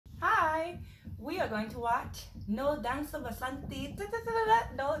we are going to watch No Dance Basanti.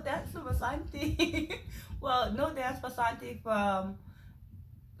 No Dance Basanti. Well, No Dance Basanti from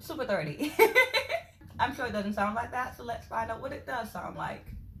Super 30. I'm sure it doesn't sound like that, so let's find out what it does sound like.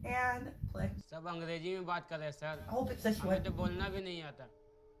 And play. सब अंग्रेजी में बात कर रहे हैं sir. I hope it's this way. हमें तो बोलना भी नहीं आता।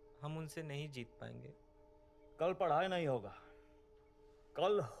 हम उनसे नहीं जीत पाएंगे। कल पढ़ाई नहीं होगा।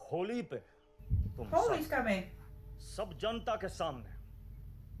 कल होली पे तुम सब जनता के सामने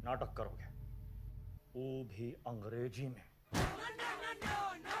नाटक करोगे, वो भी अंग्रेजी में।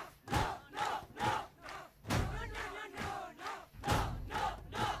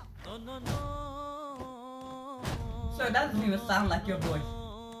 So it doesn't even sound like your voice.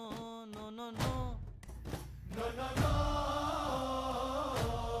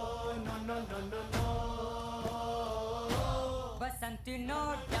 Basanti,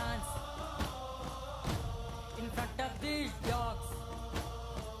 no dance in front of these dogs.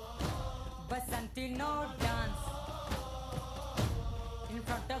 Basanti, no dance in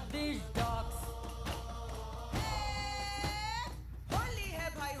front of these dogs. Holi है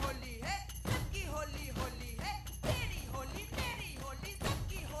भाई, होली है सबकी, होली होली है तेरी होली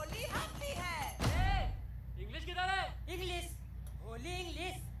सबकी होली हैप्पी है। इंग्लिश किधर है? इंग्लिश होली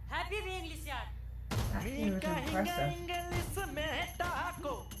इंग्लिश हैप्पी भी इंग्लिश यार। इंग्लिश में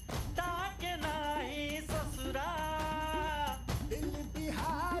टाको टाके नहीं ससुरा, दिल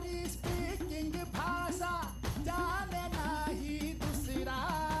बिहारी स्पीकिंग भाषा जाने नहीं दूसरा।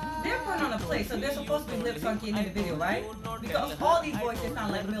 They're putting on a play, so they're supposed to be lip syncing in the video, right? Because all these voices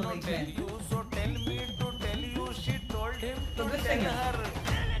sound like middle-aged men. So tell me to tell you, she told him to tell her.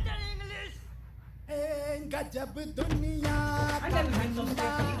 गजब दुनिया I've never been so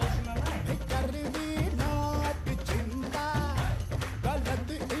scared for English in my life. करवी नाट चिंता, गलत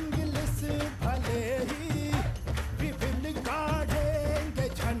English भले ही विभिन्न काढ़ेंगे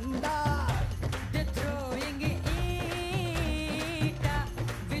झंडा। They're throwing ita,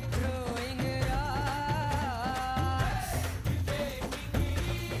 we're throwing rocks.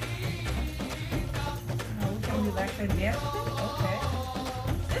 Oh, we can relax and dance with it? Okay.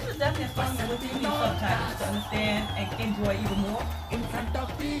 This is definitely a song that we need subtitles to understand and enjoy even more. In front of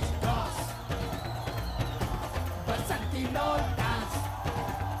these doors, Basanti no dance.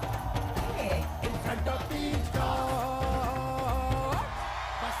 Hey. In front of these doors,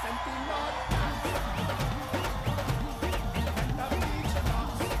 Basanti no dance. In front of these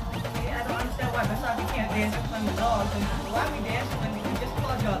doors. Yeah, I don't understand why Basanti can't dance in front of dogs. And why we dance when we just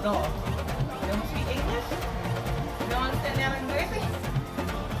call y'all dogs? You don't speak English? You don't understand that language?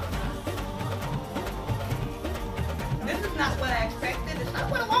 This is not what I expected. It's not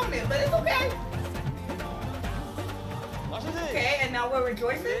what I wanted, but it's okay. Okay, and now we're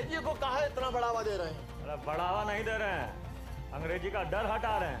rejoicing. अंग्रेजी को कहाँ इतना बढ़ावा दे रहे हैं? अरे बढ़ावा नहीं दे रहे हैं, अंग्रेजी का डर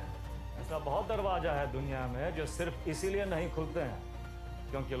हटा रहे हैं। ऐसा बहुत दरवाजा है दुनिया में जो सिर्फ इसीलिए नहीं खुलते हैं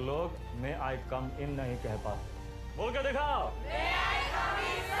क्योंकि लोग मे आई कम इन नहीं कह पाते। बोल के दिखाओ।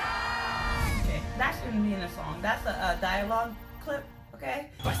 Okay, that shouldn't be in a song. That's a dialogue clip. Okay.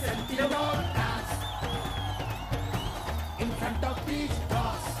 In front of these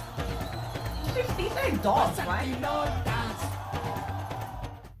doors, These are dogs, right? no dance.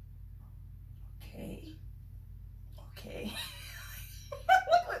 Okay. Okay.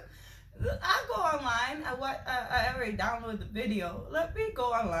 I go online. I already downloaded the video. Let me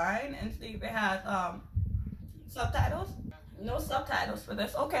go online and see if it has subtitles. No subtitles for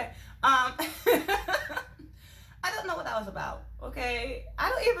this. Okay. I don't know what that was about. Okay. I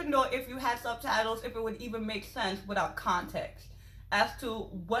don't even know if you had subtitles, if it would even make sense without context as to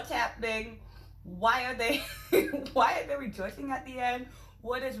what's happening. Why are they rejoicing at the end?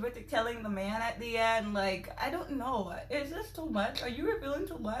 What is Hrithik telling the man at the end? Like, I don't know. Is this too much? Are you revealing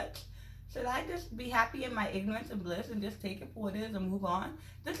too much? Should I just be happy in my ignorance and bliss and just take it for what it is and move on?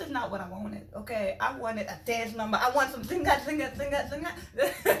 This is not what I wanted, okay? I wanted a dance number. I want some sing that, sing that, sing that, sing that,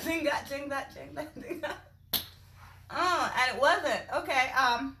 sing that, sing that, sing that, sing that. And it wasn't. Okay,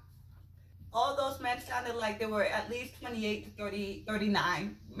 all those men sounded like they were at least 28 to 30,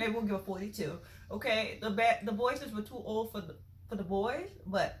 39. Maybe we'll give a 42. Okay, the voices were too old for the boys,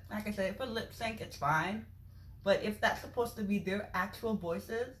 but like I said, for lip sync, it's fine. But if that's supposed to be their actual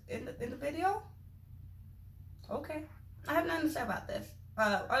voices in the video, okay. I have nothing to say about this.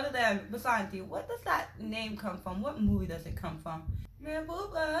 Other than Basanti, what does that name come from? What movie does it come from?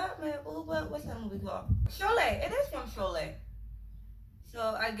 Mehbooba, what's that movie called? Sholay, it is from Sholay.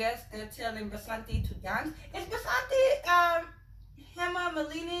 So I guess they're telling Basanti to dance. Is Basanti Hema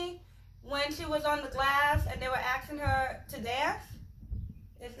Malini when she was on the glass and they were asking her to dance?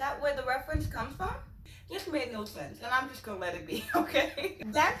 Is that where the reference comes from? This made no sense, and I'm just gonna let it be, okay?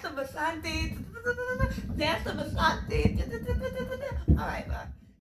 That's the Basanti. Dance to Basanti. All right.